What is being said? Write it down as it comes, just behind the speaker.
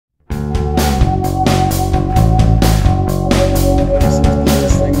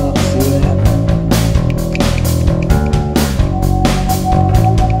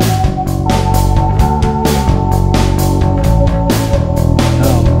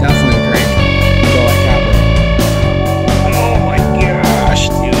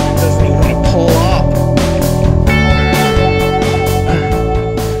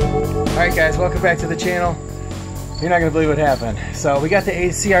channel, you're not gonna believe what happened. So we got the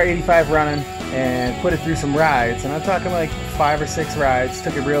CR85 running and put it through some rides, and I'm talking like 5 or 6 rides.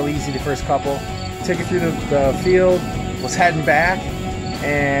 Took it real easy the first couple. Took it through the field, was heading back,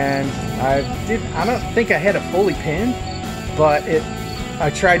 and I don't think I had it fully pinned, but I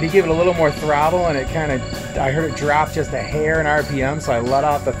tried to give it a little more throttle, and I heard it drop just a hair in RPM, so I let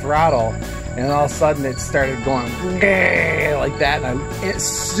off the throttle, and all of a sudden it started going like that, and as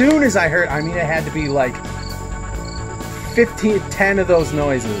soon as I heard, I mean, it had to be like 10 of those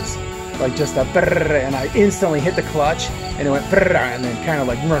noises, like just a brrr, and I instantly hit the clutch, and it went brrr, and then kind of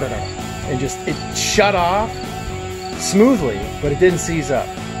like and just, it shut off smoothly, but it didn't seize up.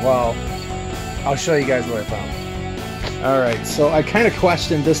 Well, I'll show you guys what I found. Alright, so I kind of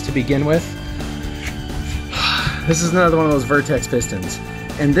questioned this to begin with. This is another one of those Vertex pistons,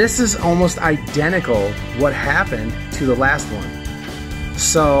 and this is almost identical what happened to the last one.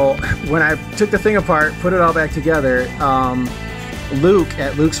 So when I took the thing apart, put it all back together, Luke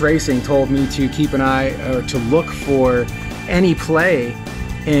at Luke's Racing told me to keep an eye, or to look for any play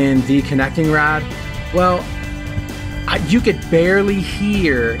in the connecting rod. Well, you could barely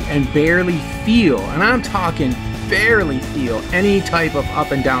hear and barely feel, and I'm talking barely feel, any type of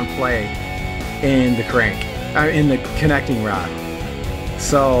up and down play in the crank, in the connecting rod.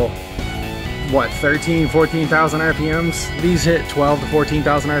 So what, 14,000 RPMs? These hit 12 to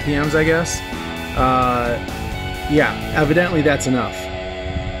 14,000 RPMs, I guess. Yeah, evidently that's enough.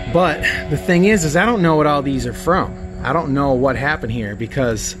 But the thing is I don't know what all these are from. I don't know what happened here,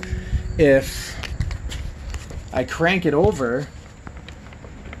 because if I crank it over,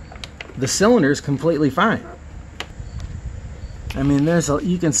 the cylinder's completely fine. I mean,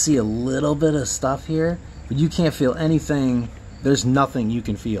 you can see a little bit of stuff here, but you can't feel anything. There's nothing you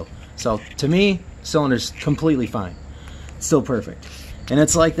can feel. So to me, cylinder's completely fine. It's still perfect. And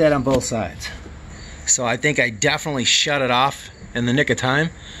it's like that on both sides. So I think I definitely shut it off in the nick of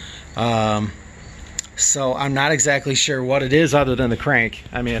time. So I'm not exactly sure what it is other than the crank.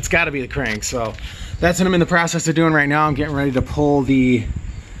 I mean, it's got to be the crank. So that's what I'm in the process of doing right now. I'm getting ready to pull the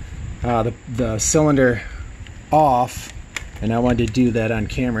cylinder off, and I wanted to do that on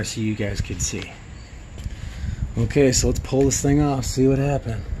camera so you guys could see. Okay, so let's pull this thing off, see what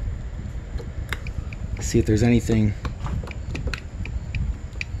happened. See if there's anything.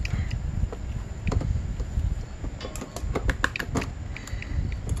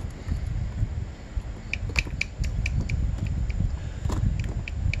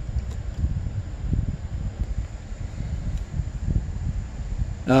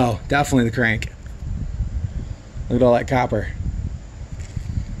 Oh, definitely the crank. Look at all that copper.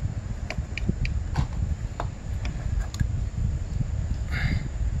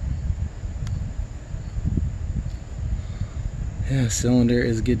 Yeah, cylinder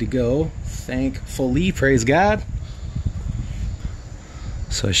is good to go. Thankfully, praise God.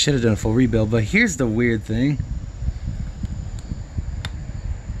 So I should have done a full rebuild, but here's the weird thing.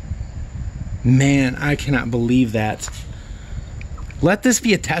 Man, I cannot believe that. Let this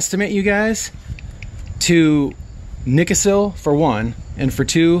be a testament, you guys, to Nicosil for one, and for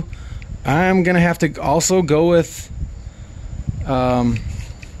two, I'm gonna have to also go with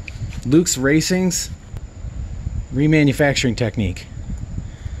Luke's Racing's remanufacturing technique.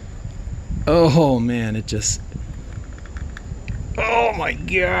 Oh man, it just, oh my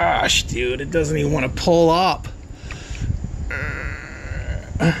gosh, dude, it doesn't even want to pull up.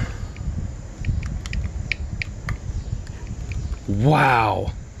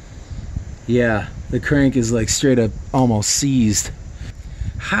 Wow. Yeah, the crank is like straight up almost seized.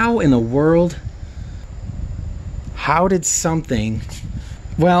 How in the world? How did something...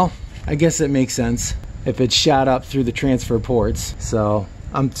 Well, I guess it makes sense if it shot up through the transfer ports. So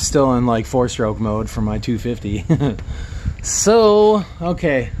I'm still in like 4-stroke mode for my 250. So,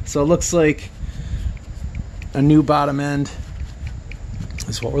 okay, so it looks like a new bottom end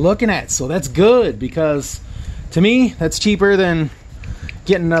is what we're looking at. So that's good, because to me, that's cheaper than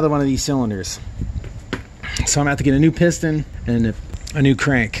getting another one of these cylinders. So I'm gonna have to get a new piston and a new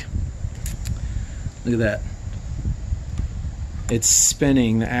crank. Look at that. It's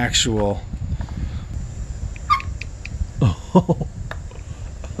spinning the actual... Oh,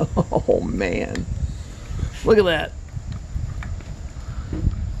 oh man. Look at that.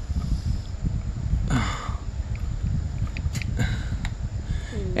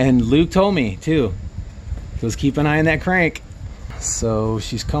 And Luke told me too, just keep an eye on that crank. So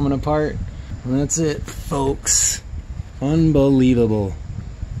she's coming apart. And that's it, folks. Unbelievable.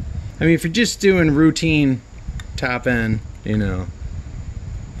 I mean, if you're just doing routine top end, you know,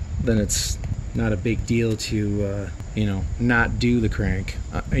 then it's not a big deal to you know, not do the crank,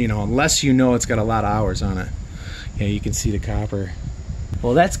 you know, unless you know it's got a lot of hours on it. Yeah, you can see the copper.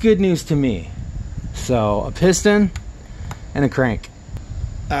 Well, that's good news to me. So a piston and a crank.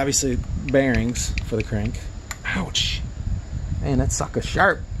 Obviously bearings for the crank. Ouch, man, that sucker's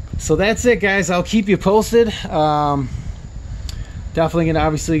sharp. So that's it, guys. I'll keep you posted. Definitely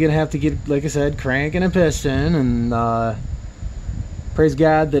obviously gonna have to get, like I said, crank and a piston, and praise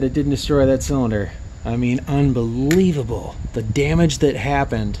God that it didn't destroy that cylinder. I mean, unbelievable. The damage that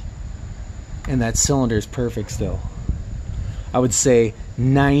happened, and that cylinder is perfect still. I would say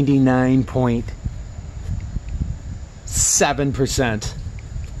 99.7%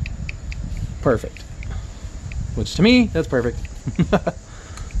 perfect, which to me, that's perfect.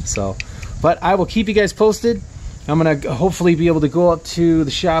 So, but I will keep you guys posted. I'm gonna hopefully be able to go up to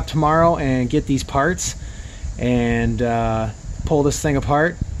the shop tomorrow and get these parts and pull this thing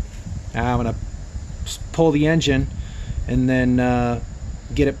apart. I'm gonna pull the engine and then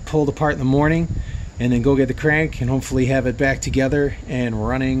get it pulled apart in the morning, and then go get the crank and hopefully have it back together and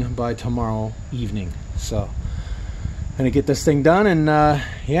running by tomorrow evening. So I'm gonna get this thing done and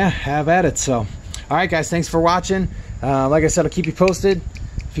yeah, have at it. So alright guys, thanks for watching. Like I said, I'll keep you posted.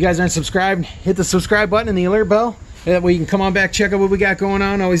 If you guys aren't subscribed, hit the subscribe button and the alert bell. That way you can come on back, check out what we got going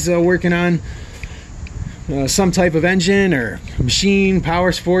on. Always working on some type of engine or machine,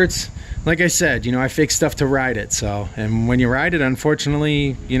 power sports. Like I said, you know, I fix stuff to ride it. So, and when you ride it,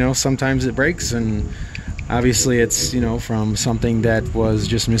 unfortunately, you know, sometimes it breaks, and obviously it's, you know, from something that was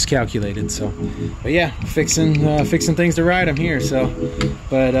just miscalculated. So, but yeah, fixing things to ride, I'm here. So,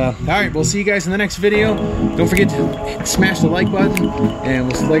 but all right, we'll see you guys in the next video. Don't forget to smash the like button,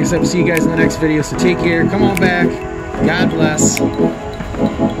 and we'll, like I said, we'll see you guys in the next video. So take care, come on back, God bless. We'll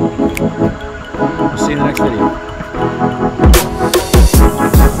see you in the next video.